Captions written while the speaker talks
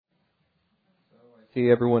See,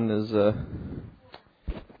 everyone is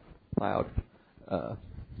loud. I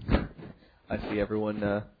see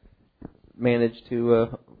everyone managed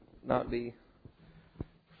to not be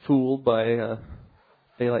fooled by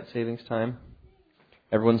daylight savings time.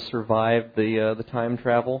 Everyone survived the time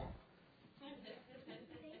travel.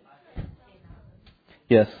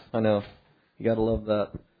 Yes, I know. You gotta love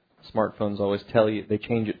that. Smartphones always tell you, they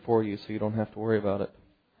change it for you, so you don't have to worry about it.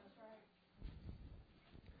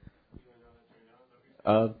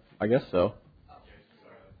 I guess so.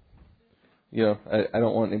 You know, I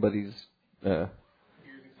don't want anybody's, yeah.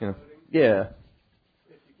 It's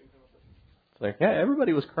like, yeah,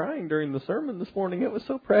 everybody was crying during the sermon this morning. It was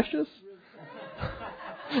so precious.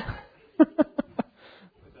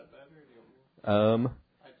 The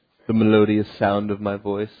melodious sound of my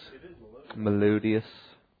voice. Melodious.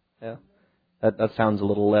 Yeah. That sounds a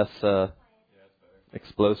little less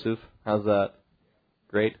explosive. How's that?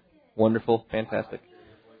 Great. Wonderful. Fantastic.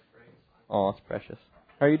 Oh, it's precious.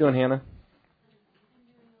 How are you doing, Hannah?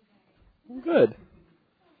 Good.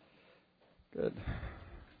 Good.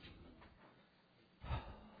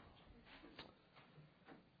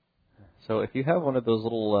 So if you have one of those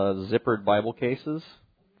little zippered Bible cases,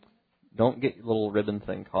 don't get your little ribbon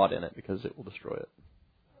thing caught in it because it will destroy it.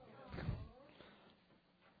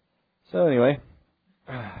 So anyway,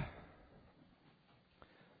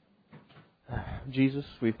 Jesus,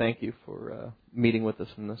 we thank you for meeting with us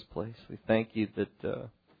in this place. We thank you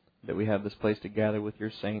that we have this place to gather with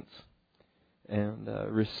your saints and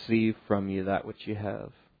receive from you that which you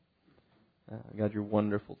have. God, you're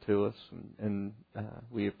wonderful to us, and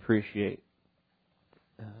we appreciate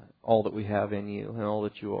all that we have in you and all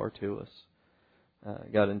that you are to us.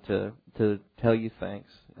 God, and to tell you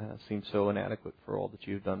thanks seems so inadequate for all that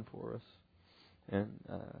you've done for us. And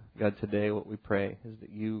God, today what we pray is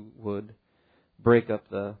that you would break up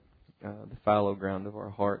the fallow ground of our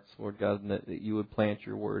hearts, Lord God, and that you would plant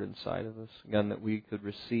your word inside of us. God, and that we could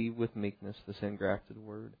receive with meekness this engrafted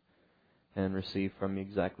word and receive from you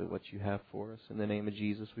exactly what you have for us. In the name of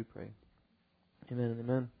Jesus we pray. Amen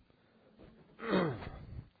and amen.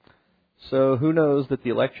 So who knows that the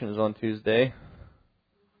election is on Tuesday?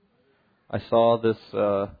 I saw this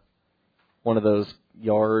one of those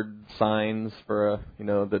yard signs for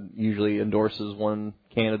that usually endorses one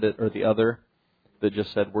candidate or the other that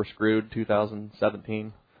just said "We're screwed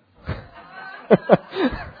 2017."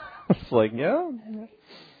 It's like, yeah,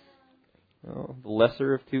 the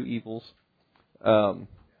lesser of two evils. I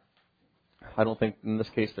don't think in this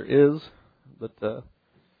case there is, but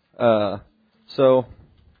so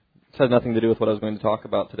it has nothing to do with what I was going to talk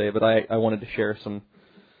about today. But I wanted to share some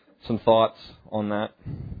thoughts on that.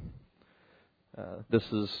 This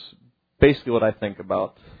is basically what I think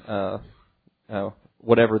about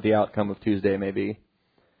whatever the outcome of Tuesday may be.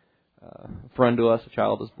 For unto us a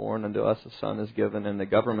child is born, unto us a son is given, and the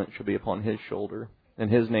government shall be upon his shoulder. And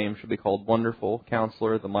his name shall be called Wonderful,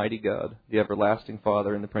 Counselor, the Mighty God, the Everlasting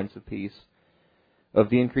Father, and the Prince of Peace. Of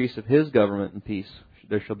the increase of his government and peace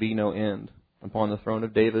there shall be no end, upon the throne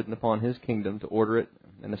of David and upon his kingdom, to order it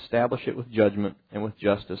and establish it with judgment and with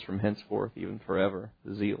justice from henceforth even forever.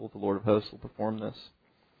 The zeal of the Lord of hosts will perform this.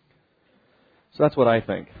 So that's what I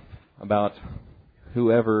think about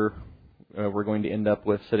whoever we're going to end up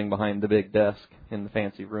with sitting behind the big desk in the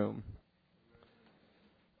fancy room.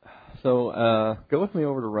 So go with me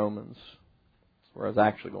over to Romans. That's where I was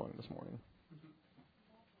actually going this morning.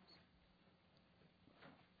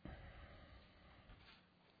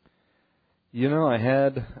 I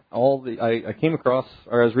had I came across,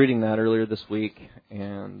 or I was reading that earlier this week,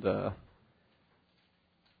 and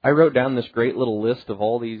I wrote down this great little list of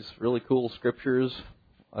all these really cool scriptures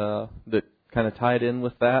that kind of tied in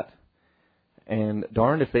with that. And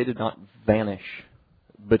darned if they did not vanish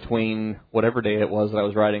between whatever day it was that I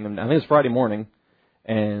was writing them. I think it was Friday morning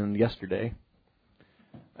and yesterday.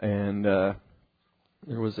 And there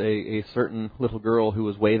was a certain little girl who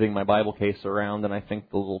was waving my Bible case around, and I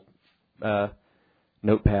think the little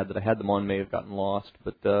notepad that I had them on may have gotten lost.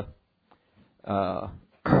 But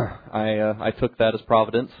I took that as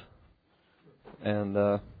providence, and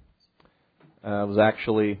I was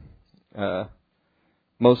actually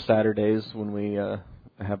most Saturdays when we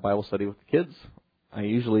have Bible study with the kids, I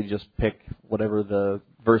usually just pick whatever the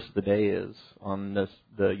verse of the day is on the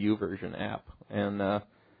YouVersion app, and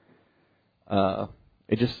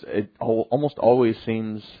it almost always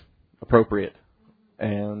seems appropriate,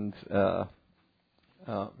 and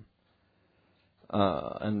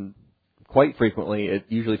quite frequently it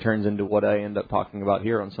usually turns into what I end up talking about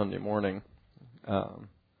here on Sunday morning.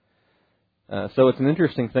 So it's an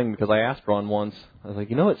interesting thing because I asked Ron once, I was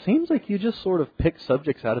like, it seems like you just sort of pick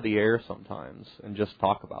subjects out of the air sometimes and just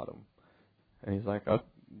talk about them. And he's like, oh,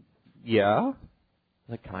 yeah? I was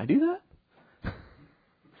like, can I do that? I'm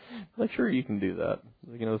like, sure, you can do that.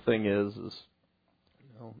 The thing is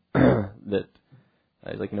that,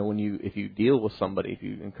 if you deal with somebody, if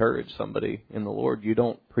you encourage somebody in the Lord, you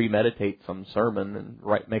don't premeditate some sermon and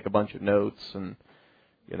make a bunch of notes and,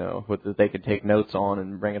 that they could take notes on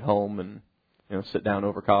and bring it home and, sit down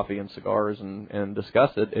over coffee and cigars and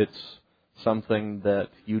discuss it. It's something that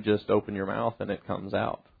you just open your mouth and it comes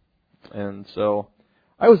out. And so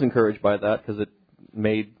I was encouraged by that because it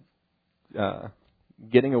made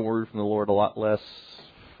getting a word from the Lord a lot less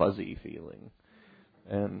fuzzy feeling.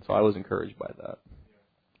 And so I was encouraged by that.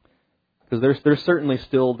 Because there's certainly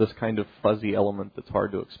still this kind of fuzzy element that's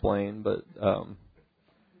hard to explain. But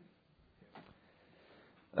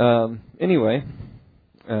anyway,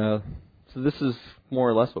 so this is more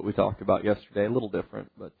or less what we talked about yesterday, a little different.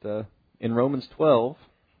 But in Romans 12,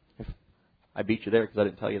 I beat you there because I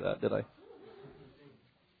didn't tell you that, did I?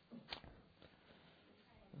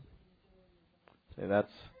 Okay,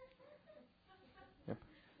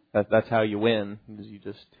 that's how you win. Is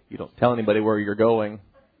you don't tell anybody where you're going.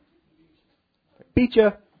 Beat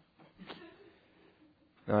you.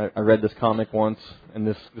 I read this comic once, and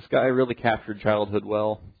this guy really captured childhood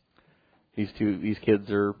well. These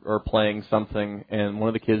kids are playing something, and one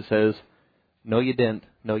of the kids says, "No, you didn't.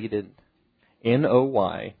 No, you didn't.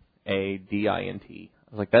 Noyadint." I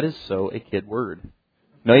was like, that is so a kid word.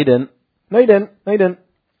 No, you didn't. No, you didn't. No, you didn't.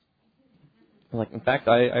 I was like, in fact,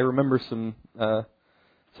 I remember some of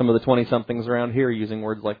the 20-somethings around here using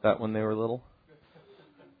words like that when they were little.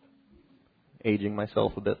 Aging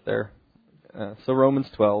myself a bit there. So Romans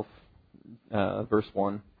 12, verse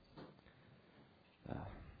 1.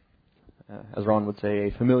 As Ron would say,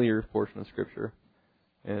 a familiar portion of Scripture.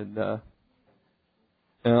 And, I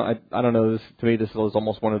don't know, to me this is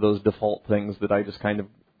almost one of those default things that I just kind of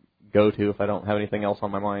go to if I don't have anything else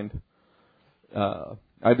on my mind.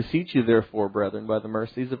 I beseech you, therefore, brethren, by the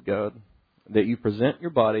mercies of God, that you present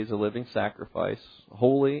your bodies a living sacrifice,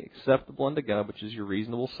 holy, acceptable unto God, which is your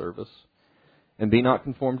reasonable service. And be not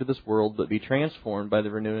conformed to this world, but be transformed by the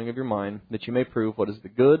renewing of your mind, that you may prove what is the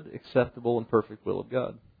good, acceptable, and perfect will of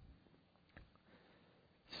God.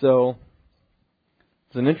 So,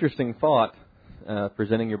 it's an interesting thought,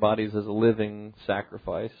 presenting your bodies as a living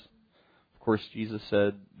sacrifice. Of course, Jesus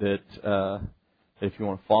said that if you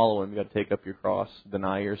want to follow Him, you've got to take up your cross,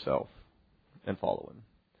 deny yourself, and follow Him.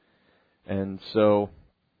 And so,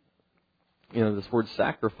 this word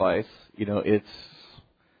sacrifice, it's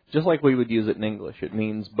just like we would use it in English. It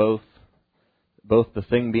means both the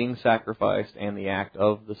thing being sacrificed and the act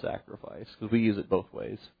of the sacrifice, because we use it both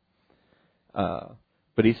ways.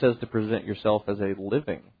 But he says to present yourself as a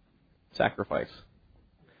living sacrifice.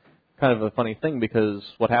 Kind of a funny thing, because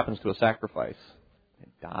what happens to a sacrifice? It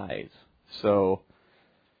dies. So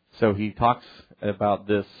he talks about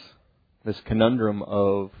this conundrum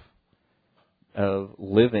of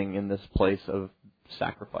living in this place of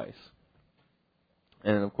sacrifice.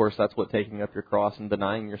 And of course, that's what taking up your cross and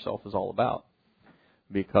denying yourself is all about.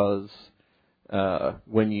 Because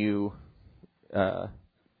when you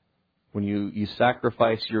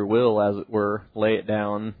sacrifice your will, as it were, lay it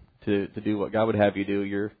down to do what God would have you do,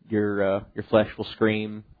 your flesh will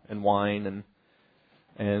scream and whine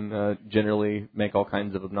and generally make all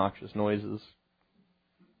kinds of obnoxious noises.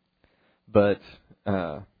 But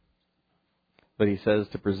he says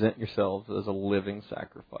to present yourselves as a living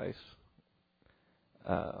sacrifice,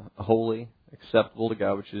 holy, acceptable to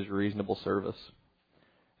God, which is reasonable service.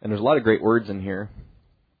 And there's a lot of great words in here.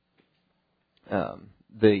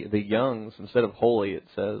 The Young's, instead of holy, it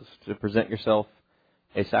says to present yourself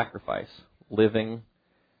a sacrifice, living,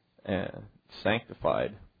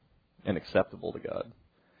 sanctified, and acceptable to God.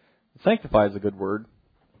 Sanctified is a good word.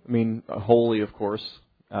 I mean, holy, of course,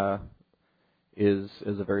 is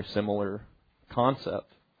a very similar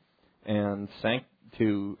concept. And in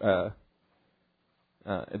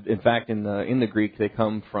fact, in the Greek, they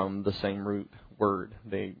come from the same root word.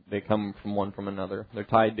 They come from one from another. They're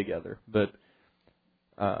tied together. But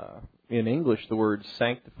in English, the word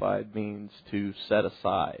sanctified means to set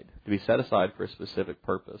aside, to be set aside for a specific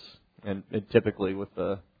purpose, and typically with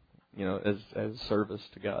as service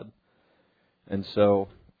to God. And so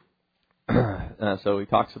he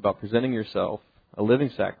talks about presenting yourself a living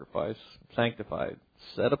sacrifice, sanctified,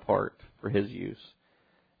 set apart for His use,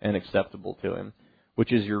 and acceptable to Him,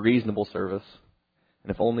 which is your reasonable service.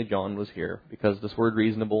 And if only John was here, because this word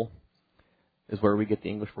reasonable is where we get the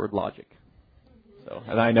English word logic.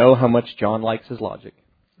 And I know how much John likes his logic.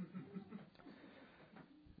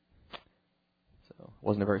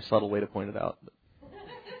 Wasn't a very subtle way to point it out.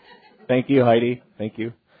 Thank you, Heidi. Thank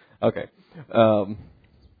you. Okay.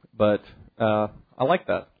 But I like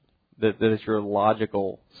that it's your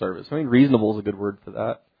logical service. I mean, reasonable is a good word for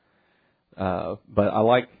that. But I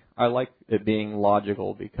like it being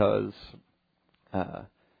logical because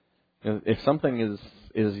if something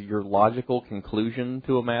is your logical conclusion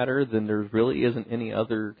to a matter, then there really isn't any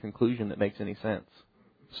other conclusion that makes any sense.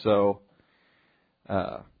 So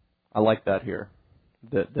I like that here.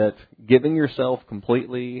 That giving yourself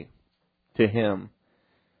completely to Him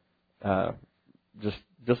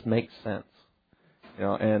just makes sense.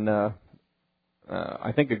 And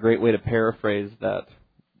I think a great way to paraphrase that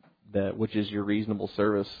which is your reasonable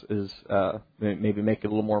service is maybe make it a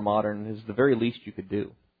little more modern, is the very least you could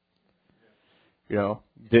do. To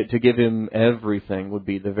give Him everything would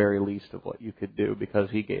be the very least of what you could do, because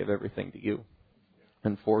He gave everything to you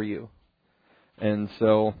and for you. And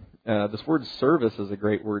so this word service is a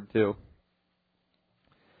great word too.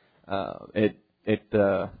 It's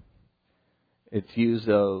used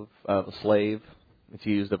of a slave. It's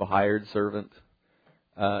used of a hired servant.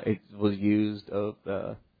 It was used of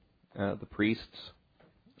the priests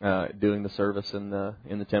doing the service in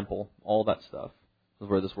the temple. All that stuff is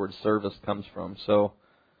where this word service comes from. So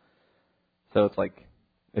it's like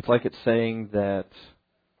it's saying that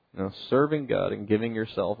serving God and giving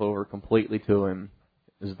yourself over completely to Him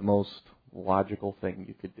is the most logical thing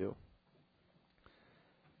you could do.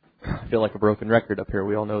 I feel like a broken record up here.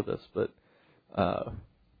 We all know this, but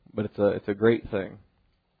it's a great thing.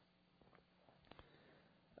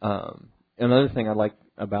 Another thing I like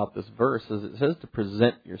about this verse is it says to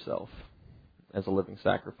present yourself as a living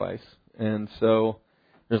sacrifice. And so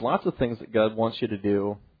there's lots of things that God wants you to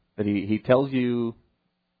do, that He tells you,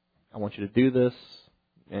 I want you to do this,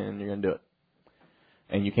 and you're going to do it.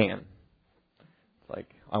 And you can. It's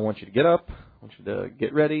like, I want you to get up, I want you to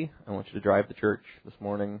get ready, I want you to drive to church this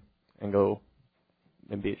morning and go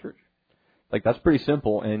and be at church. Like, that's pretty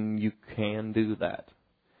simple, and you can do that.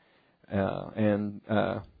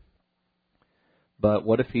 But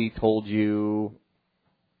what if He told you,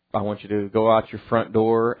 I want you to go out your front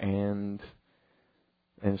door and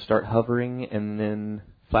start hovering and then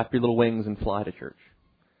flap your little wings and fly to church?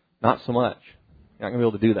 Not so much. You're not going to be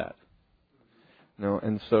able to do that.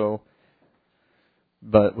 And so,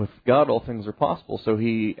 but with God all things are possible, so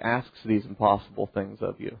He asks these impossible things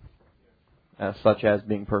of you, such as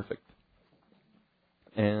being perfect.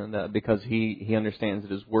 And because He understands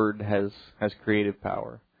that His Word has creative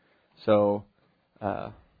power. So,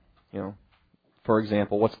 for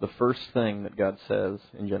example, what's the first thing that God says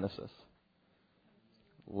in Genesis?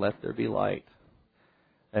 Let there be light.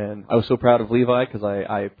 And I was so proud of Levi because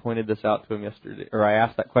I pointed this out to him yesterday, or I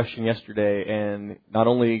asked that question yesterday, and not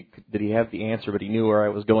only did he have the answer, but he knew where I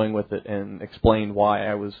was going with it and explained why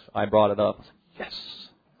I brought it up. I was like, yes,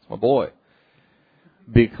 it's my boy.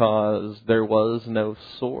 Because there was no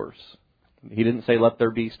source. He didn't say, let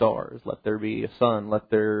there be stars, let there be a sun, let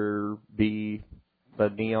there be the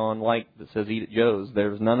neon light that says eat at Joe's. There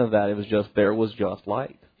was none of that. It was just, there was just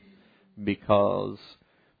light. Because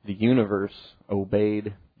the universe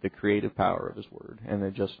obeyed the creative power of His Word, and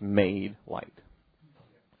it just made light.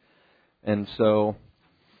 And so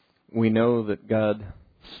we know that God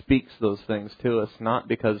speaks those things to us, not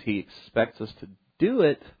because He expects us to do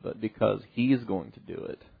it, but because He's going to do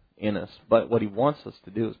it in us. But what He wants us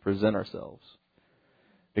to do is present ourselves.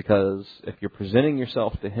 Because if you're presenting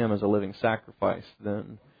yourself to Him as a living sacrifice,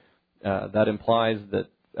 then that implies that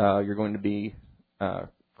you're going to be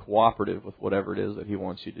cooperative with whatever it is that He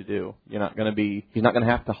wants you to do. He's not going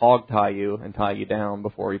to have to hog tie you and tie you down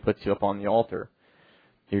before He puts you up on the altar.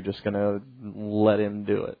 You're just going to let Him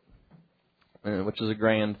do it, which is a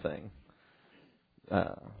grand thing.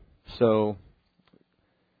 So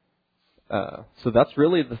that's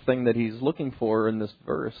really the thing that He's looking for in this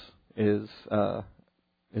verse is the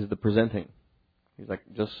presenting. He's like,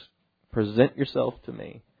 just present yourself to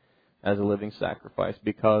me as a living sacrifice,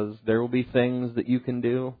 because there will be things that you can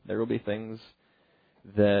do. There will be things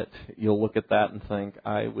that you'll look at that and think,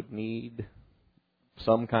 I would need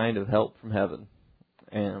some kind of help from heaven.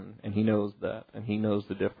 And He knows that, and He knows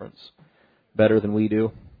the difference better than we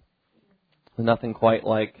do. There's nothing quite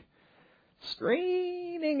like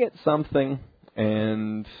straining at something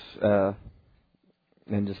and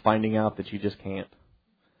just finding out that you just can't.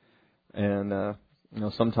 And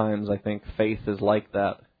sometimes I think faith is like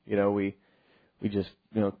that. We just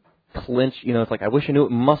clinch. It's like, I wish I knew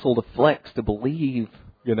what muscle to flex to believe.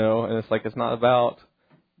 And it's like, it's not about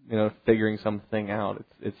figuring something out.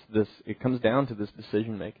 It's this. It comes down to this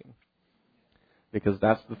decision making, because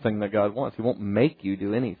that's the thing that God wants. He won't make you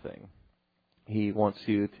do anything. He wants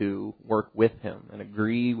you to work with Him and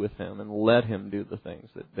agree with Him and let Him do the things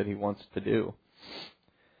that He wants to do.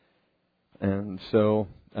 And so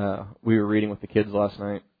we were reading with the kids last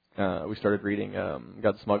night. We started reading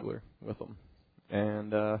God's Smuggler with them.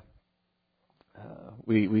 And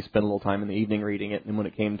we spent a little time in the evening reading it. And when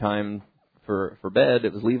it came time for bed,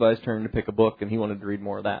 it was Levi's turn to pick a book, and he wanted to read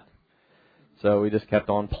more of that. So we just kept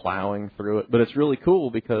on plowing through it. But it's really cool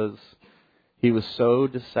because he was so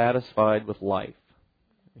dissatisfied with life.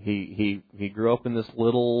 He grew up in this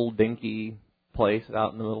little dinky place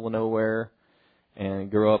out in the middle of nowhere,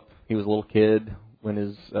 and grew up. He was a little kid when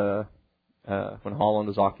when Holland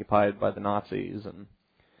was occupied by the Nazis,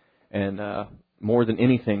 and more than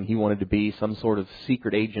anything, he wanted to be some sort of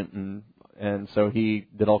secret agent, and so he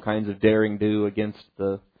did all kinds of daring do against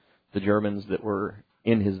the Germans that were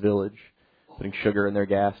in his village, putting sugar in their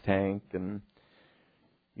gas tank, and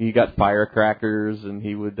he got firecrackers, and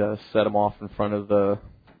he would set them off in front of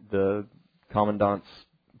the commandant's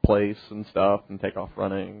place and stuff, and take off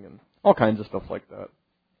running, and all kinds of stuff like that.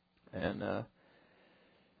 And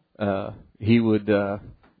he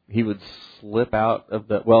would slip out of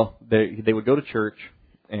they would go to church,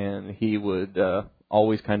 and he would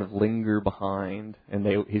always kind of linger behind, and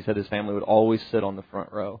he said his family would always sit on the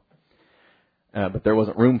front row, but there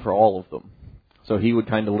wasn't room for all of them. So he would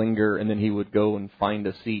kind of linger, and then he would go and find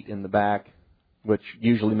a seat in the back, which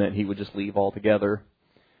usually meant he would just leave altogether,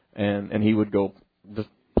 and he would go just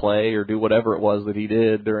play or do whatever it was that he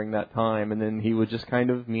did during that time, and then he would just kind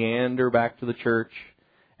of meander back to the church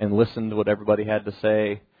and listen to what everybody had to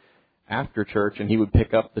say after church, and he would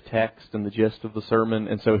pick up the text and the gist of the sermon,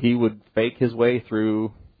 and so he would fake his way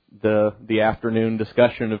through the afternoon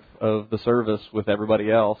discussion of the service with everybody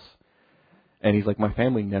else. And he's like, my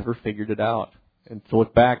family never figured it out. And to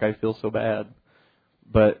look back, I feel so bad.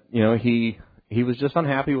 But, he was just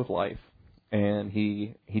unhappy with life. And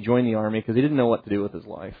he joined the army because he didn't know what to do with his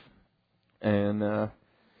life. And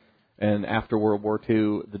after World War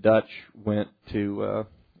II, the Dutch went to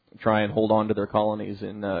try and hold on to their colonies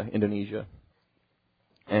in Indonesia.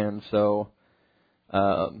 And so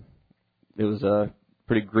it was a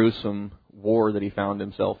pretty gruesome war that he found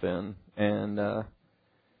himself in. And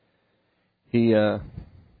he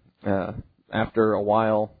after a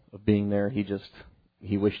while of being there, he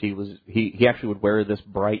wished he actually would wear this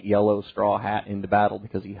bright yellow straw hat into battle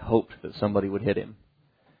because he hoped that somebody would hit him.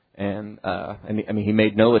 And he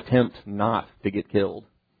made no attempt not to get killed.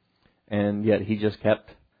 And yet he just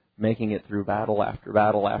kept making it through battle after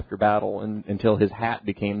battle after battle, until his hat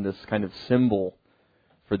became this kind of symbol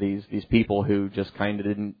for these people who just kind of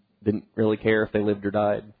didn't really care if they lived or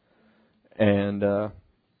died. And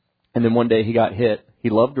then one day he got hit. He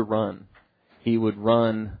loved to run. He would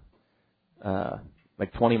run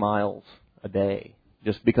like 20 miles a day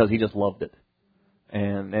just because he just loved it.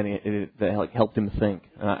 And it like helped him think.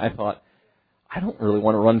 And I thought, I don't really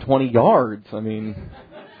want to run 20 yards. I mean,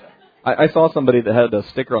 I saw somebody that had a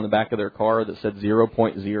sticker on the back of their car that said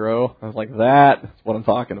 0.0. I was like, that's what I'm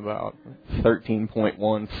talking about.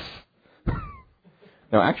 13.1.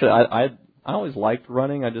 No, actually, I always liked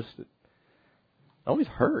running. I always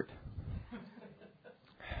hurt.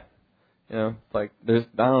 Like there's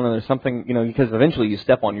something, because eventually you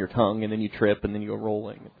step on your tongue and then you trip and then you go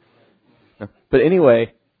rolling. But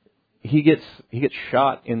anyway, he gets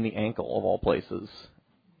shot in the ankle of all places,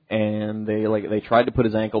 and they tried to put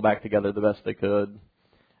his ankle back together the best they could,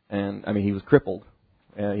 and he was crippled.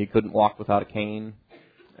 He couldn't walk without a cane,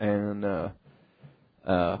 and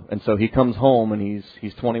so he comes home and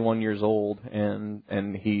he's 21 years old,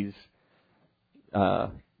 and he's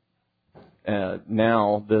now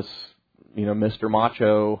this Mr.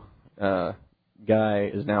 Macho guy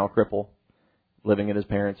is now a cripple, living at his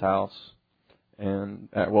parents' house. And,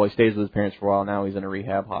 he stays with his parents for a while. Now he's in a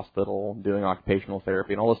rehab hospital doing occupational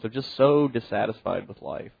therapy and all this stuff, just so dissatisfied with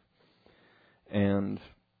life. And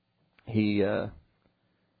he,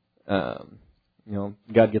 God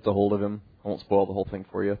gets a hold of him. I won't spoil the whole thing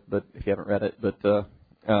for you, but if you haven't read it. But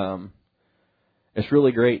it's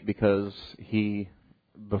really great because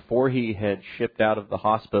before he had shipped out of the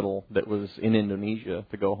hospital that was in Indonesia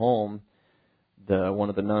to go home, one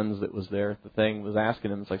of the nuns that was there at the thing was asking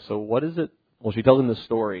him, it's like, so what is it? Well, she tells him this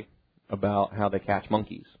story about how they catch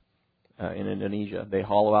monkeys in Indonesia. They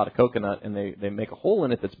hollow out a coconut and they make a hole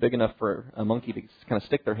in it that's big enough for a monkey to kind of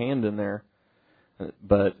stick their hand in there,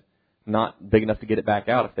 but not big enough to get it back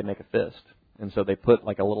out if they make a fist. And so they put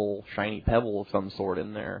like a little shiny pebble of some sort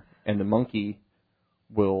in there, and the monkey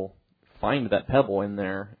will find that pebble in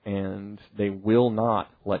there, and they will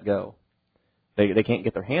not let go. They can't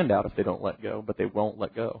get their hand out if they don't let go, but they won't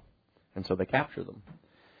let go. And so they capture them.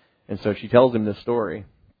 And so she tells him this story,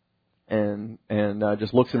 and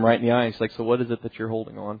just looks him right in the eye. She's like, "So what is it that you're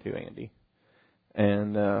holding on to, Andy?"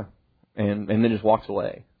 And then just walks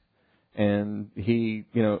away. And he,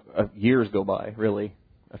 years go by, really.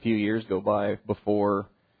 A few years go by before,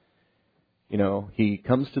 he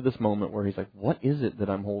comes to this moment where he's like, what is it that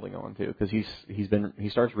I'm holding on to? Because he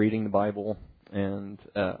starts reading the Bible, and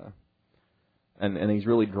he's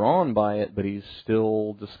really drawn by it, but he's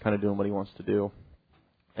still just kind of doing what he wants to do.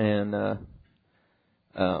 And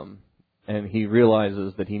he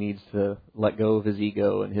realizes that he needs to let go of his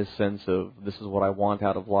ego and his sense of, this is what I want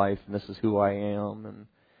out of life, and this is who I am,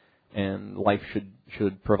 and life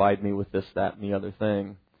should provide me with this, that, and the other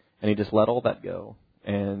thing. And he just let all that go.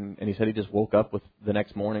 And he said he just woke up with the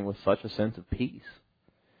next morning with such a sense of peace.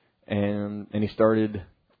 And he started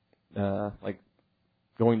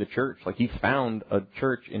going to church. Like, he found a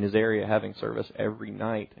church in his area having service every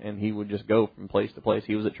night, and he would just go from place to place.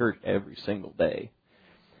 He was at church every single day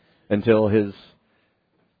until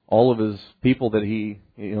all of his people that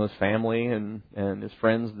his family and his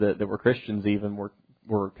friends that were Christians even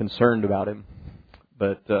were concerned about him.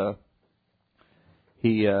 But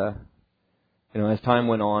as time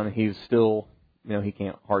went on, he's still, he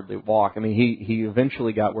can't hardly walk. I mean, he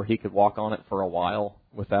eventually got where he could walk on it for a while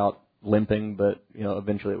without limping, but,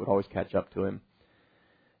 eventually it would always catch up to him.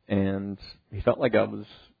 And he felt like God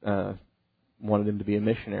wanted him to be a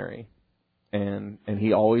missionary. And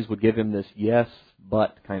he always would give him this yes,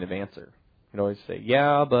 but kind of answer. He'd always say,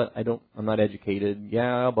 yeah, but I'm not educated.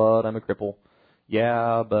 Yeah, but I'm a cripple.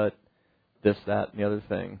 Yeah, but this, that, and the other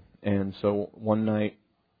thing. And so one night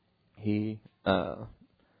he's out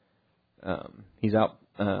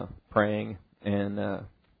praying, and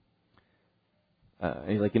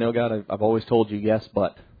he's like, God, I've always told you yes,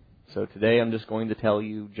 but. So today I'm just going to tell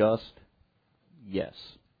you just yes.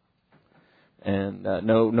 And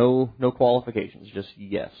no qualifications, just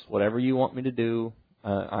yes. Whatever you want me to do,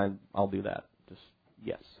 I'll do that. Just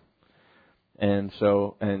yes. And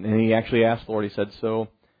so, and he actually asked the Lord, he said, so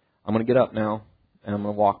I'm going to get up now, and I'm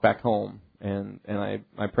going to walk back home. And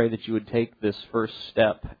I pray that you would take this first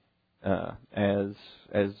step as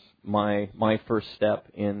my first step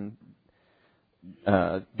in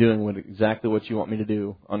doing exactly what you want me to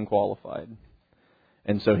do, unqualified.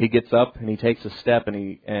 And so he gets up and he takes a step,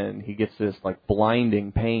 and he gets this like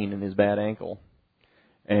blinding pain in his bad ankle,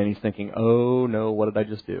 and he's thinking, oh no, what did I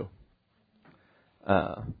just do?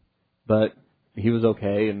 But he was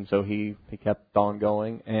okay, and so he kept on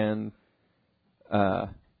going, and God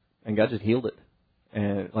just healed it.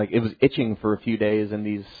 And like, it was itching for a few days, and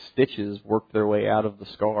these stitches worked their way out of the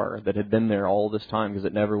scar that had been there all this time because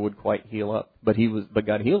it never would quite heal up. But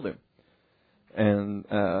God healed him. And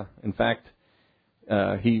in fact,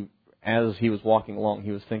 as he was walking along,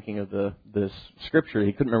 he was thinking of this scripture.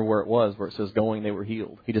 He couldn't remember where it was, where it says, "Going, they were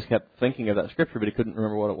healed." He just kept thinking of that scripture, but he couldn't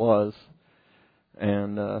remember what it was.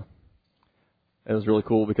 And it was really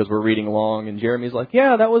cool because we're reading along, and Jeremy's like,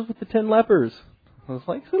 "Yeah, that was with the 10 lepers." I was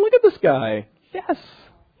like, "So look at this guy." Yes.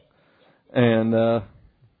 And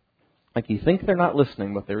you think they're not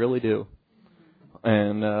listening, but they really do.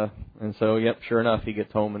 And so, yep, sure enough, he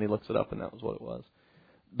gets home and he looks it up, and that was what it was.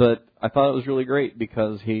 But I thought it was really great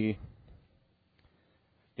because he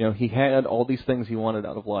had all these things he wanted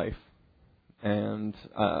out of life, and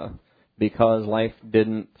because life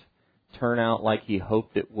didn't turn out like he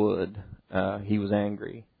hoped it would, he was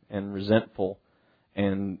angry and resentful,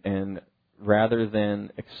 and rather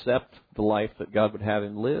than accept the life that God would have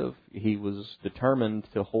him live, he was determined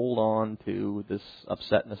to hold on to this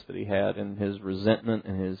upsetness that he had and his resentment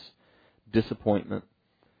and his disappointment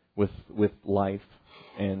with life,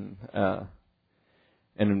 and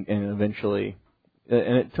eventually,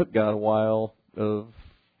 and it took God a while of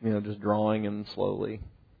just drawing him slowly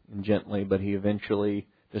and gently, but he eventually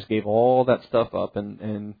just gave all that stuff up,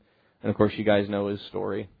 and of course you guys know his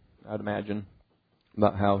story, I'd imagine,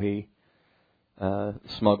 about how he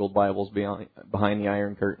smuggled Bibles behind the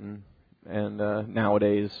Iron Curtain, and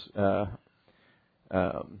nowadays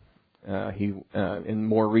he in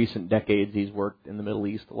more recent decades he's worked in the Middle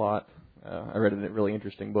East a lot. I read a really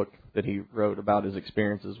interesting book that he wrote about his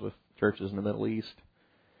experiences with churches in the Middle East.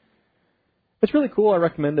 It's really cool. I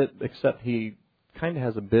recommend it, except he kind of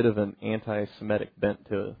has a bit of an anti-Semitic bent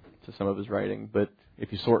to some of his writing, but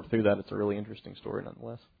if you sort through that, it's a really interesting story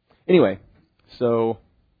nonetheless. Anyway, so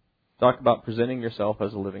talk about presenting yourself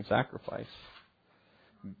as a living sacrifice.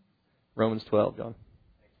 Romans 12, John.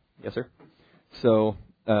 Yes, sir. So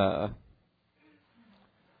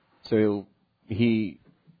he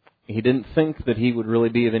didn't think that he would really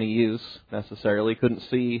be of any use necessarily. Couldn't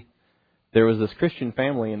see there was this Christian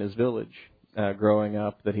family in his village, growing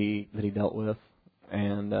up that he dealt with,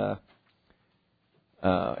 and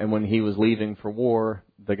when he was leaving for war,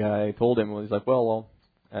 the guy told him, well, he's like, I'll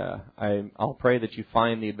pray that you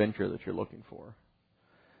find the adventure that you're looking for,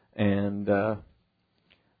 and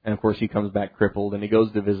of course he comes back crippled, and he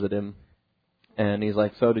goes to visit him, and he's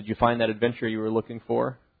like, so did you find that adventure you were looking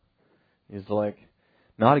for? He's like,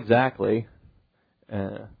 not exactly.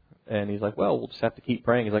 And he's like, well, we'll just have to keep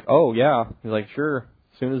praying. He's like, oh, yeah. He's like, sure.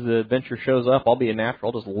 As soon as the adventure shows up, I'll be a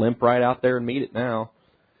natural. I'll just limp right out there and meet it now.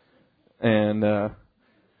 And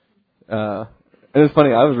it's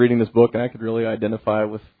funny. I was reading this book, and I could really identify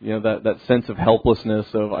with, that sense of helplessness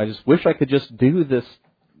of, I just wish I could just do this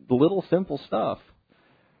little simple stuff.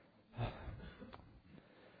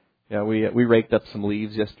 Yeah, we raked up some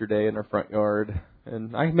leaves yesterday in our front yard,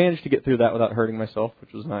 and I managed to get through that without hurting myself,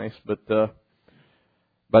 which was nice. But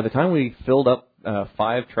by the time we filled up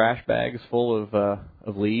 5 trash bags full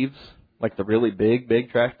of leaves, like the really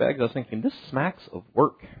big trash bags, I was thinking, this smacks of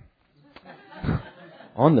work.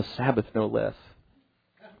 On the Sabbath, no less.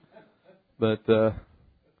 But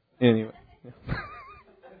anyway.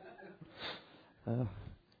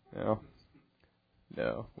 No.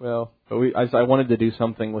 Well, but I wanted to do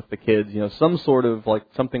something with the kids, some sort of like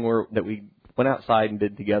something that we went outside and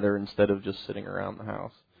did together instead of just sitting around the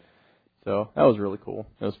house. So that was really cool.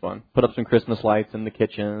 It was fun. Put up some Christmas lights in the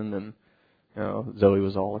kitchen, and Zoe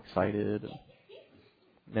was all excited,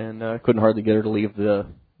 and couldn't hardly get her to leave the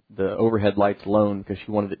overhead lights alone because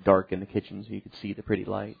she wanted it dark in the kitchen so you could see the pretty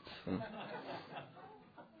lights. And,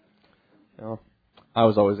 I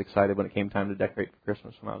was always excited when it came time to decorate for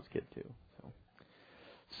Christmas when I was a kid too.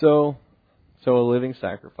 So a living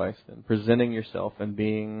sacrifice, then presenting yourself and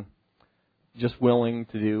being just willing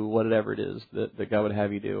to do whatever it is that God would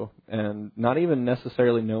have you do, and not even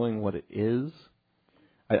necessarily knowing what it is.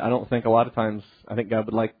 I don't think a lot of times, I think God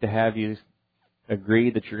would like to have you agree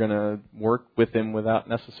that you're going to work with Him without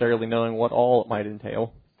necessarily knowing what all it might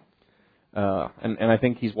entail. And I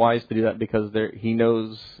think He's wise to do that because He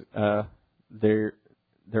knows there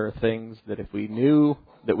are things that if we knew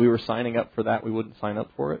that we were signing up for that, we wouldn't sign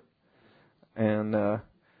up for it. And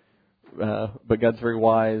but God's very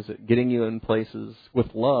wise at getting you in places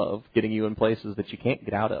with love, getting you in places that you can't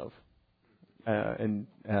get out of. To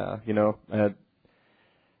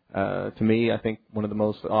me, I think one of the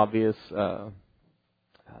most obvious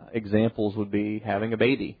examples would be having a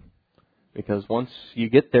baby. Because once you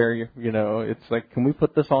get there, it's like, can we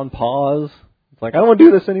put this on pause? It's like, I don't want to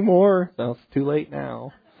do this anymore. No, it's too late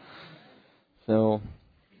now. So,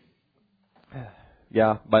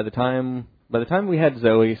 yeah, by the time we had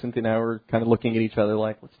Zoe, Cynthia and I were kind of looking at each other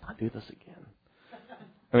like, let's not do this again.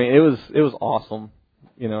 I mean, it was awesome,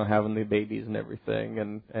 having the babies and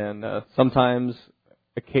everything. And sometimes,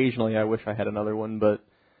 occasionally, I wish I had another one, but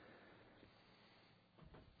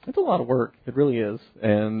it's a lot of work. It really is.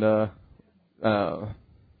 And,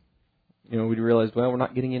 we realized, well, we're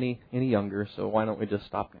not getting any younger, so why don't we just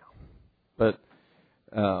stop now? But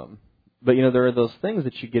there are those things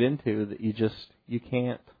that you get into that you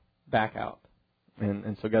can't back out.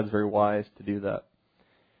 And so God's very wise to do that.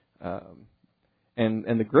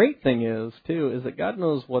 And the great thing is, too, is that God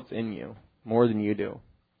knows what's in you more than you do.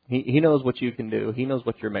 He knows what you can do. He knows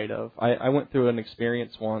what you're made of. I went through an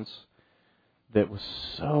experience once that was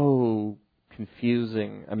so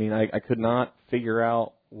confusing. I mean, I could not figure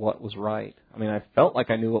out what was right. I mean, I felt like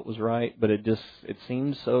I knew what was right, but it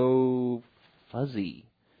seemed so fuzzy.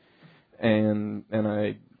 And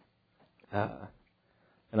I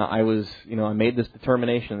was, I made this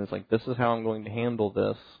determination. It's like, this is how I'm going to handle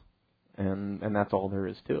this, and that's all there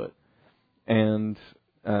is to it. And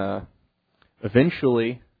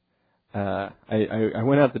eventually, I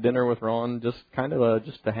went out to dinner with Ron just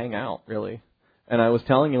to hang out, really. And I was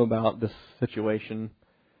telling him about this situation,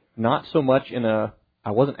 not so much I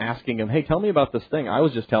wasn't asking him, hey, tell me about this thing. I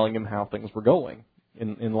was just telling him how things were going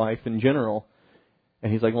in life in general.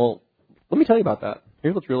 And he's like, well, let me tell you about that.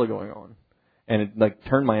 Here's what's really going on. And it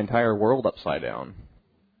turned my entire world upside down.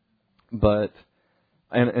 But,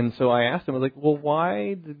 and so I asked him, I was like, well,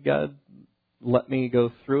 why did God let me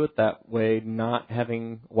go through it that way,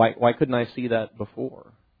 why couldn't I see that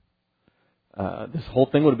before? This whole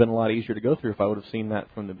thing would have been a lot easier to go through if I would have seen that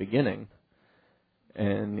from the beginning.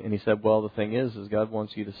 And he said, well, the thing is God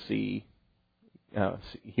wants you to see,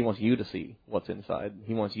 He wants you to see what's inside.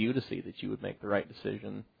 He wants you to see that you would make the right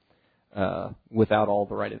decision without all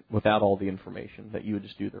the information, that you would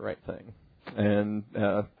just do the right thing. And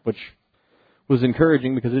which was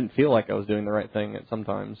encouraging because it didn't feel like I was doing the right thing at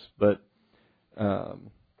sometimes. But the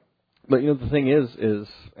thing is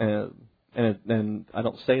And I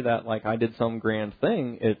don't say that like I did some grand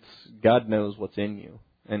thing. It's God knows what's in you,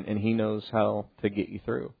 and He knows how to get you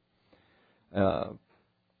through. Because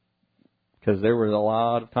there were a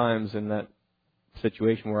lot of times in that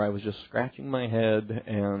situation where I was just scratching my head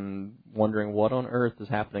and wondering what on earth is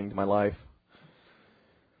happening to my life.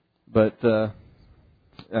 But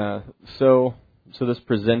so this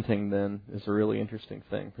presenting then is a really interesting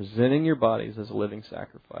thing. Presenting your bodies as a living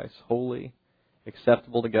sacrifice, holy,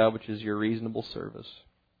 acceptable to God, which is your reasonable service,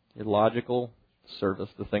 your logical service,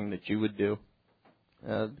 the thing that you would do,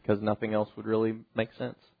 because nothing else would really make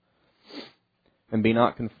sense. And be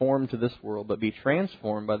not conformed to this world, but be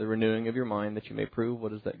transformed by the renewing of your mind, that you may prove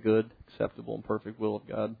what is that good, acceptable, and perfect will of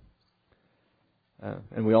God.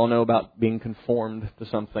 And we all know about being conformed to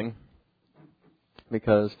something,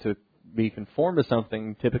 because to be conformed to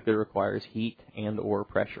something typically requires heat and or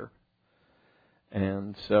pressure.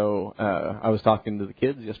 And so I was talking to the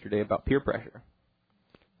kids yesterday about peer pressure,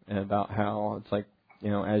 and about how it's like,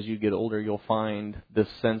 as you get older, you'll find this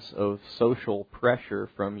sense of social pressure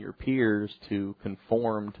from your peers to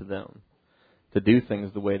conform to them, to do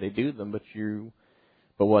things the way they do them. But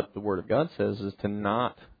what the Word of God says is to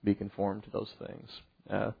not be conformed to those things.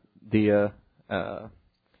 The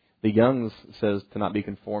Young's says to not be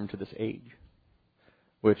conformed to this age,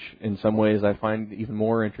 which in some ways I find even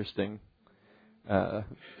more interesting,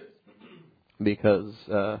 because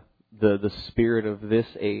the spirit of this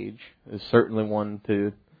age is certainly one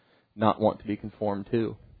to not want to be conformed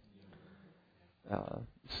to.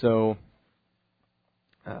 So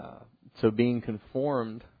being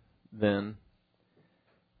conformed then,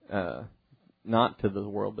 not to the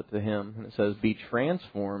world but to Him. And it says, be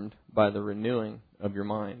transformed by the renewing of your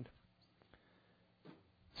mind.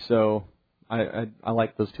 So I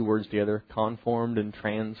like those two words together, conformed and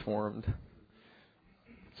transformed.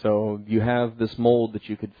 So you have this mold that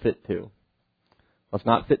you could fit to. Let's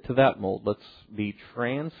not fit to that mold. Let's be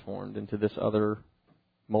transformed into this other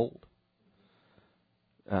mold.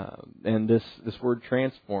 And this word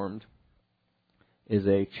transformed is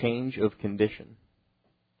a change of condition.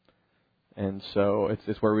 And so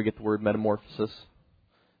it's where we get the word metamorphosis.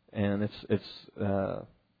 And it's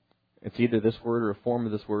either this word or a form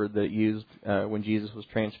of this word that used when Jesus was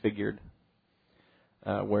transfigured,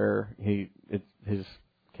 where his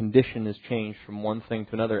condition is changed from one thing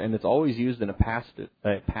to another, and it's always used in a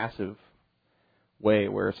passive way,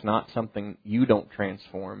 where it's not something you don't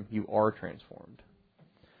transform, you are transformed.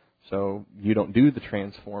 So you don't do the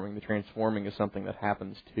transforming. The transforming is something that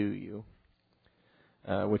happens to you,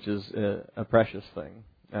 which is a precious thing.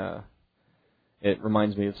 It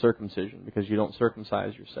reminds me of circumcision, because you don't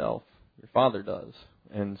circumcise yourself, your Father does.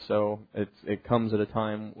 And so it comes at a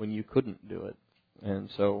time when you couldn't do it. And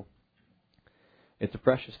so it's a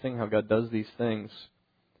precious thing how God does these things,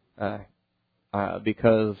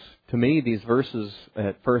 because to me these verses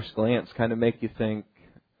at first glance kind of make you think,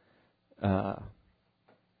 I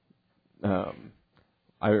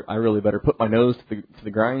really better put my nose to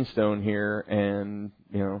the grindstone here and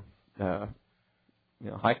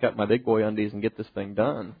hike up my big boy undies and get this thing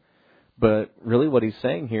done. But really, what he's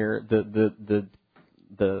saying here, the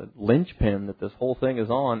linchpin that this whole thing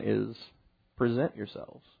is on is present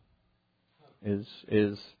yourselves.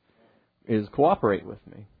 Is cooperate with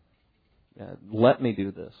me. Let me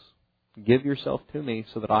do this. Give yourself to me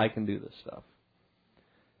so that I can do this stuff.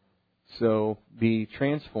 So be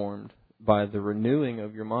transformed by the renewing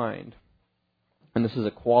of your mind. And this is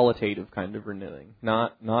a qualitative kind of renewing.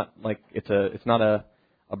 Not like it's not a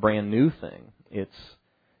brand new thing. It's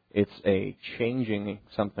a changing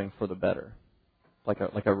something for the better.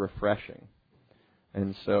 Like a refreshing.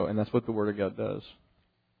 And that's what the Word of God does.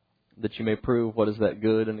 That you may prove what is that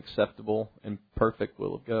good and acceptable and perfect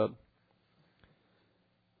will of God.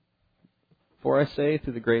 For I say,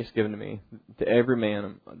 through the grace given to me, to every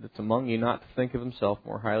man that's among you, not to think of himself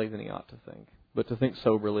more highly than he ought to think, but to think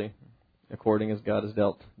soberly, according as God has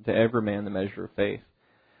dealt to every man the measure of faith.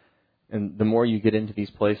 And the more you get into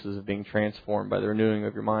these places of being transformed by the renewing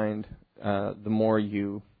of your mind, the more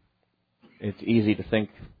it's easy to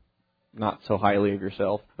think not so highly of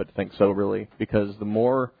yourself, but to think soberly, because the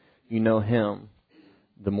more you know Him,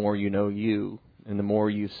 the more you know you, and the more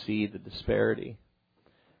you see the disparity,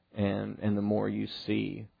 and the more you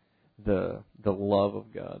see the love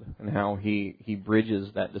of God and how He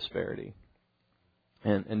bridges that disparity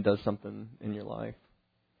and does something in your life.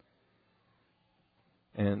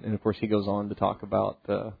 And of course He goes on to talk about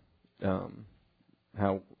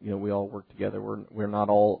how we all work together. We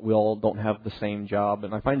all don't have the same job,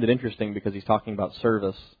 and I find it interesting because He's talking about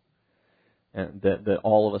service. And that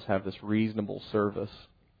all of us have this reasonable service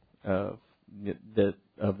of that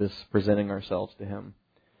of this presenting ourselves to Him.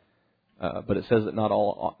 But it says that not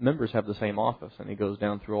all members have the same office, and he goes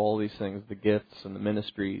down through all these things, the gifts and the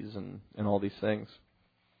ministries and all these things.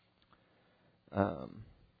 So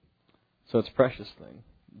it's a precious thing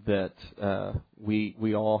that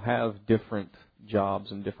we all have different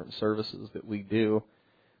jobs and different services that we do,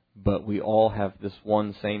 but we all have this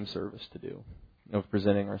one same service to do, of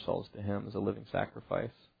presenting ourselves to Him as a living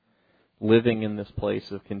sacrifice, living in this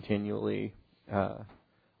place of continually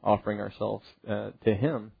offering ourselves to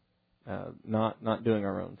Him. Not doing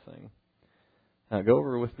our own thing. Go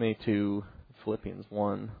over with me to Philippians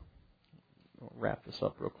 1. I'll wrap this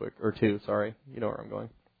up real quick. Or 2, sorry. You know where I'm going.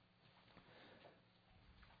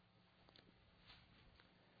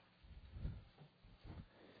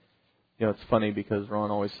 You know, it's funny because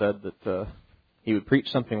Ron always said that he would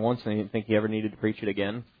preach something once and he didn't think he ever needed to preach it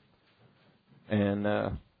again. And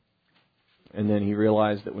then he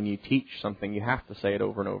realized that when you teach something, you have to say it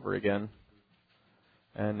over and over again.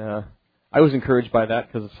 And I was encouraged by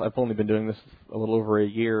that because I've only been doing this a little over a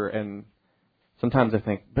year, and sometimes I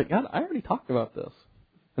think, but God, I already talked about this.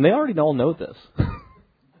 And they already all know this.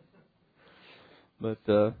 But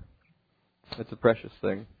it's a precious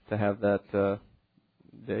thing to have that, to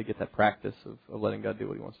get that practice of letting God do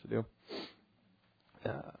what He wants to do.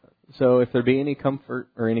 So if there be any comfort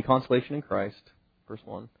or any consolation in Christ, verse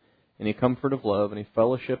 1, any comfort of love, any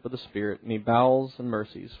fellowship of the Spirit, any bowels and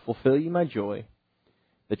mercies, fulfill ye my joy,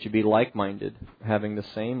 that you be like-minded, having the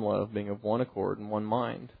same love, being of one accord and one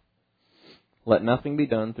mind. Let nothing be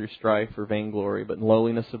done through strife or vainglory, but in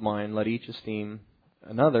lowliness of mind let each esteem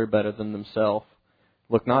another better than themselves.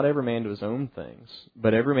 Look not every man to his own things,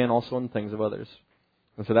 but every man also on the things of others.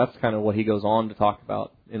 And so that's kind of what he goes on to talk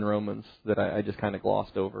about in Romans that I just kind of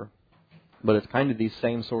glossed over. But it's kind of these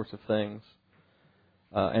same sorts of things.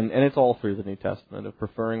 And it's all through the New Testament of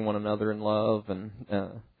preferring one another in love and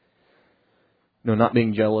not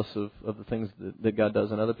being jealous of the things that God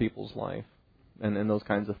does in other people's life and those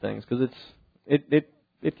kinds of things. Because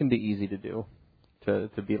it can be easy to do. To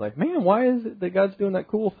be like, man, why is it that God's doing that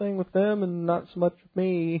cool thing with them and not so much with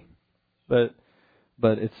me? But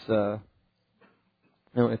it's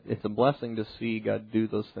it's a blessing to see God do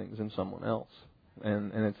those things in someone else.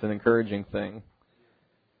 And it's an encouraging thing.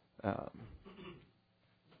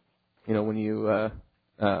 When you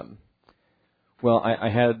I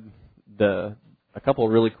had a couple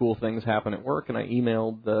of really cool things happen at work, and I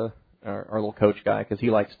emailed our little coach guy because he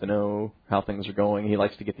likes to know how things are going. He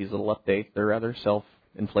likes to get these little updates. They're rather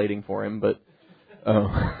self-inflating for him, but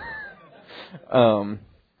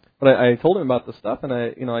I told him about the stuff, and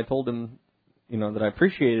I told him that I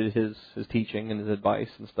appreciated his teaching and his advice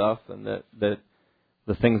and stuff, and that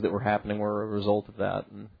the things that were happening were a result of that.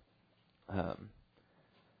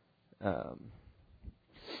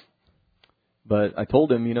 But I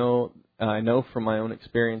told him, I know from my own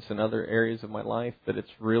experience in other areas of my life that it's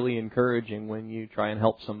really encouraging when you try and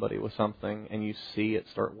help somebody with something and you see it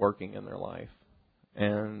start working in their life.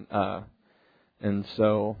 And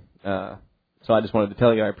so I just wanted to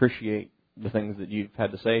tell you I appreciate the things that you've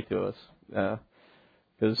had to say to us.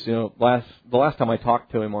 Because the last time I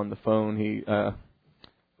talked to him on the phone, he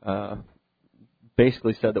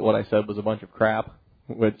basically said that what I said was a bunch of crap,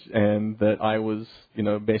 and that I was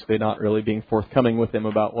basically not really being forthcoming with him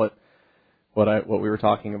about what we were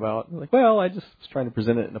talking about. I'm like, well, I just was trying to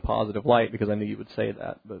present it in a positive light because I knew you would say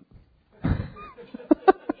that, but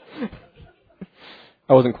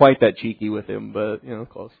I wasn't quite that cheeky with him, but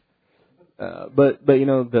close. There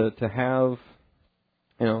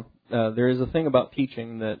is a thing about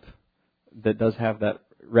teaching that does have that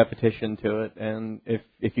repetition to it, and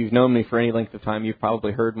if you've known me for any length of time, you've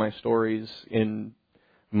probably heard my stories in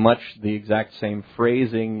much the exact same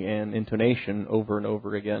phrasing and intonation over and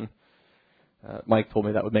over again. Mike told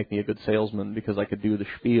me that would make me a good salesman because I could do the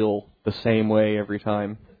spiel the same way every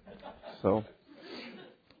time. So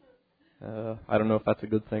I don't know if that's a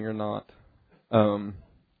good thing or not.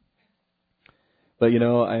 But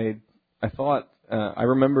I thought I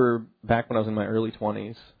remember back when I was in my early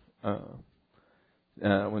 20s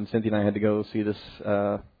when Cynthia and I had to go see this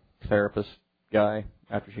therapist guy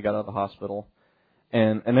after she got out of the hospital,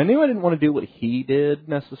 and I knew I didn't want to do what he did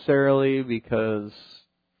necessarily because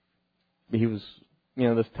he was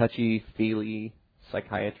this touchy-feely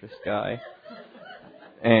psychiatrist guy,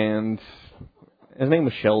 and his name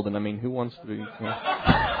was Sheldon. I mean, who wants to be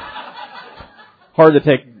hard to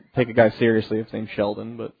take a guy seriously if his name's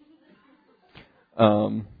Sheldon, but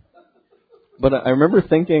I remember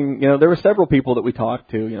thinking, there were several people that we talked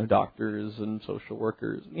to, doctors and social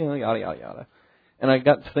workers, yada, yada, yada. And I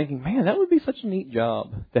got to thinking, man, that would be such a neat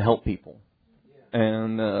job to help people.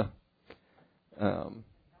 And But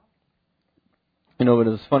it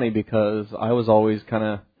was funny because I was always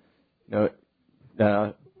kind of,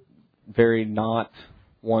 very not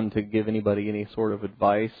one to give anybody any sort of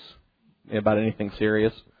advice about anything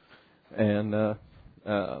serious, and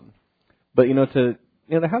but to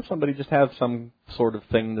have somebody just have some sort of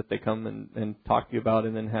thing that they come and talk to you about,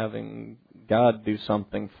 and then having God do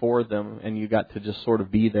something for them, and you got to just sort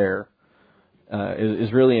of be there,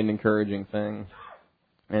 is really an encouraging thing,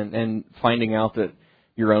 and finding out that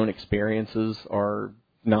your own experiences are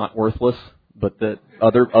not worthless, but that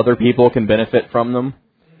other people can benefit from them.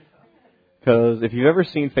 Because if you've ever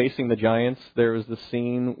seen Facing the Giants, there was the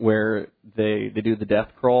scene where they do the death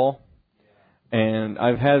crawl. And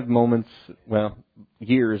I've had moments,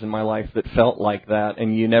 years in my life that felt like that,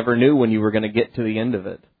 and you never knew when you were going to get to the end of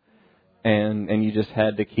it. And you just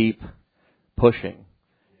had to keep pushing,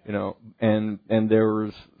 and there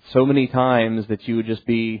was so many times that you would just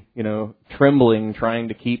be, trembling, trying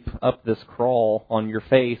to keep up this crawl on your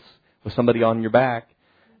face with somebody on your back,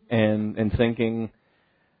 and thinking,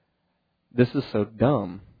 this is so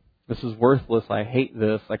dumb. This is worthless. I hate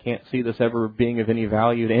this. I can't see this ever being of any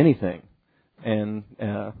value to anything. And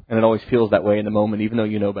it always feels that way in the moment, even though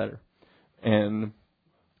you know better. And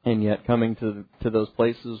yet coming to those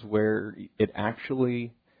places where it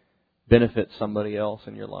actually benefits somebody else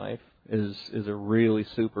in your life is a really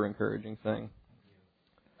super encouraging thing.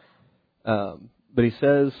 But he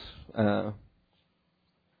says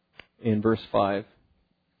in verse 5,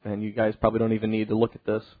 and you guys probably don't even need to look at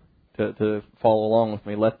this to follow along with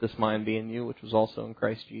me. Let this mind be in you, which was also in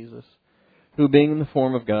Christ Jesus, who being in the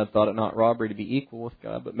form of God thought it not robbery to be equal with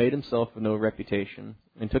God, but made himself of no reputation,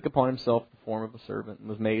 and took upon himself the form of a servant, and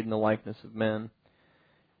was made in the likeness of men.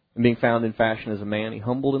 And being found in fashion as a man, he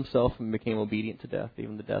humbled himself and became obedient to death,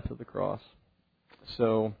 even the death of the cross.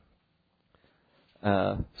 So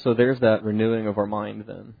there's that renewing of our mind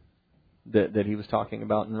then that he was talking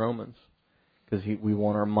about in Romans, because we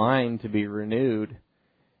want our mind to be renewed,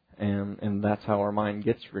 and that's how our mind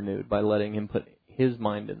gets renewed, by letting him put his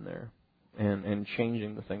mind in there and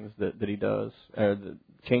changing the things that he does,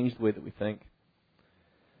 change the way that we think.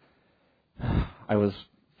 I was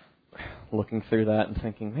looking through that and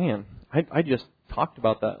thinking, man, I just talked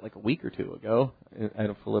about that like a week or two ago out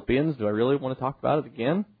of Philippians. Do I really want to talk about it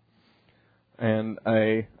again? And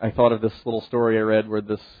I thought of this little story I read where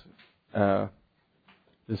this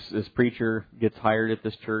preacher gets hired at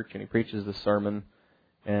this church, and he preaches this sermon,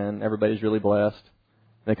 and everybody's really blessed.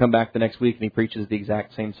 And they come back the next week, and he preaches the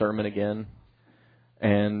exact same sermon again.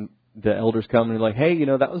 And the elders come and they're like, hey,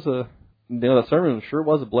 that sermon sure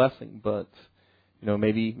was a blessing, but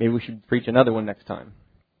maybe we should preach another one next time.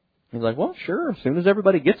 He's like, well, sure. As soon as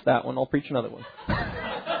everybody gets that one, I'll preach another one.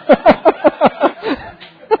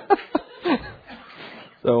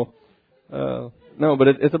 So, no, but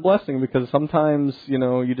it's a blessing, because sometimes,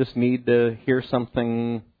 you just need to hear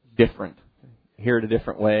something different, hear it a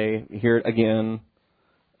different way, hear it again.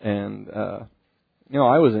 And, I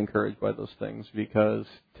was encouraged by those things, because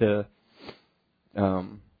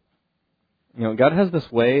God has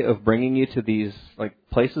this way of bringing you to these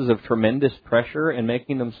places of tremendous pressure and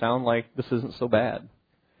making them sound like this isn't so bad.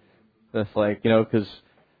 That's because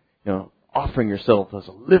offering yourself as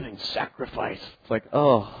a living sacrifice. It's like,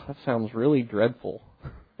 oh, that sounds really dreadful.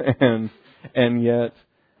 and yet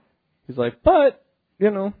he's like, but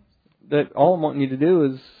that all I'm wanting you to do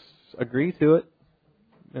is agree to it.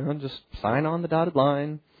 Just sign on the dotted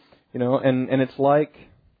line. And it's like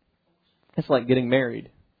getting married.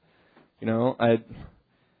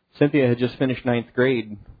 Cynthia had just finished 9th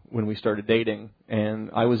grade when we started dating,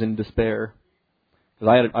 and I was in despair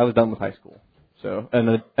because I was done with high school, so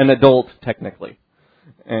an adult technically,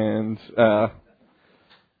 and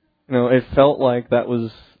it felt like that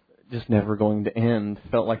was just never going to end.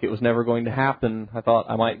 Felt like it was never going to happen. I thought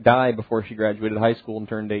I might die before she graduated high school and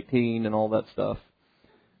turned 18 and all that stuff.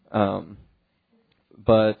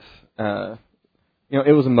 But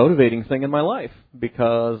it was a motivating thing in my life,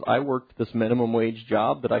 because I worked this minimum wage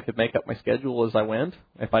job that I could make up my schedule as I went.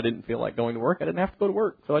 If I didn't feel like going to work, I didn't have to go to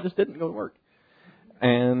work, so I just didn't go to work.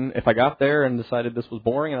 And if I got there and decided this was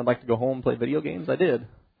boring and I'd like to go home and play video games, I did.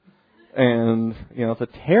 And, it's a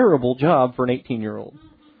terrible job for an 18-year-old.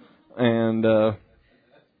 And,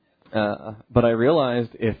 but I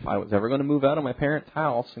realized if I was ever going to move out of my parents'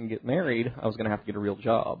 house and get married, I was going to have to get a real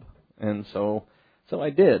job. And so I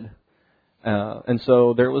did. And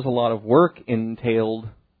so there was a lot of work entailed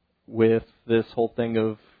with this whole thing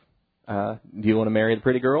of, do you want to marry the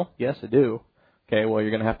pretty girl? Yes, I do. Okay, well, you're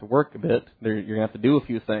going to have to work a bit. You're going to have to do a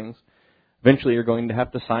few things. Eventually, you're going to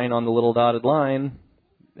have to sign on the little dotted line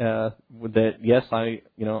that yes,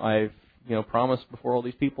 I've promised before all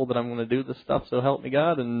these people that I'm going to do this stuff, so help me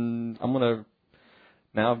God, and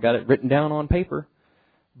now I've got it written down on paper.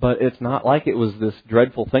 But it's not like it was this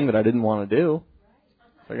dreadful thing that I didn't want to do.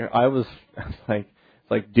 I was like,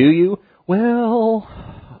 do you? Well,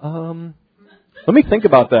 let me think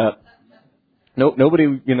about that. No, nobody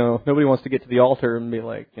wants to get to the altar and be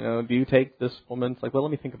like, do you take this woman? It's like, well,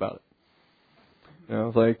 let me think about it.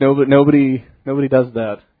 It's like nobody does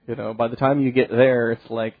that. By the time you get there, it's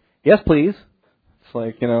like, yes, please. It's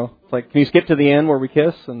like, can you skip to the end where we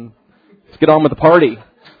kiss and let's get on with the party?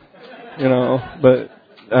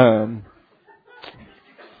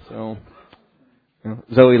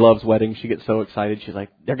 Zoe loves weddings. She gets so excited. She's like,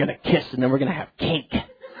 they're going to kiss and then we're going to have cake.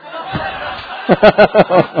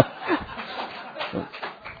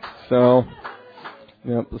 So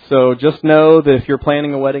just know that if you're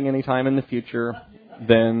planning a wedding anytime in the future,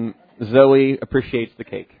 then Zoe appreciates the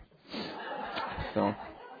cake.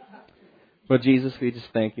 But Jesus, we just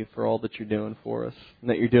thank you for all that you're doing for us and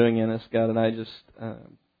that you're doing in us, God. And I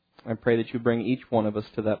pray that you bring each one of us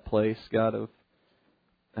to that place, God,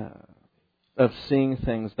 of seeing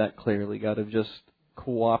things that clearly, God, of just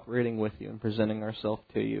cooperating with you and presenting ourselves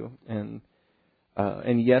to you. And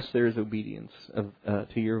yes, there is obedience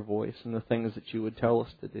to your voice and the things that you would tell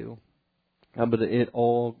us to do. But it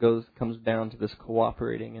all comes down to this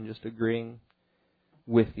cooperating and just agreeing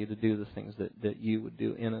with you to do the things that you would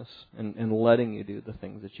do in us and letting you do the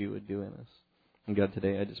things that you would do in us. And God,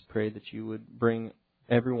 today I just pray that you would bring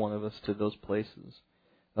every one of us to those places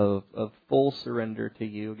of full surrender to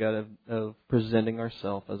you, God, of presenting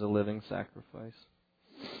ourselves as a living sacrifice.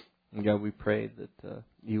 And God, we pray that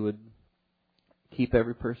you would keep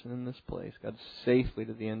every person in this place, God, safely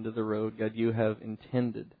to the end of the road. God, you have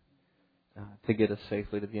intended to get us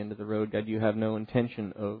safely to the end of the road. God, you have no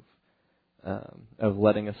intention of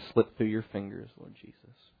letting us slip through your fingers, Lord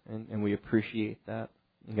Jesus. And we appreciate that.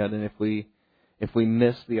 And God, and if we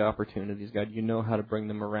miss the opportunities, God, you know how to bring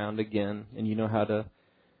them around again, and you know how to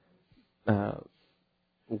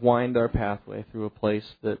wind our pathway through a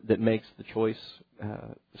place that makes the choice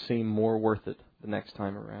seem more worth it the next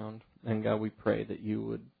time around. And God, we pray that you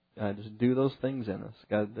would just do those things in us,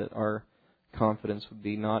 God, that our confidence would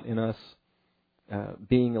be not in us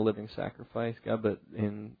being a living sacrifice, God, but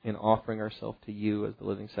in offering ourselves to you as the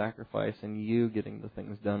living sacrifice and you getting the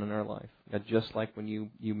things done in our life. God, just like when you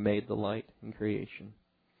made the light in creation.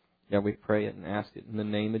 God, we pray it and ask it in the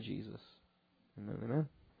name of Jesus. Amen.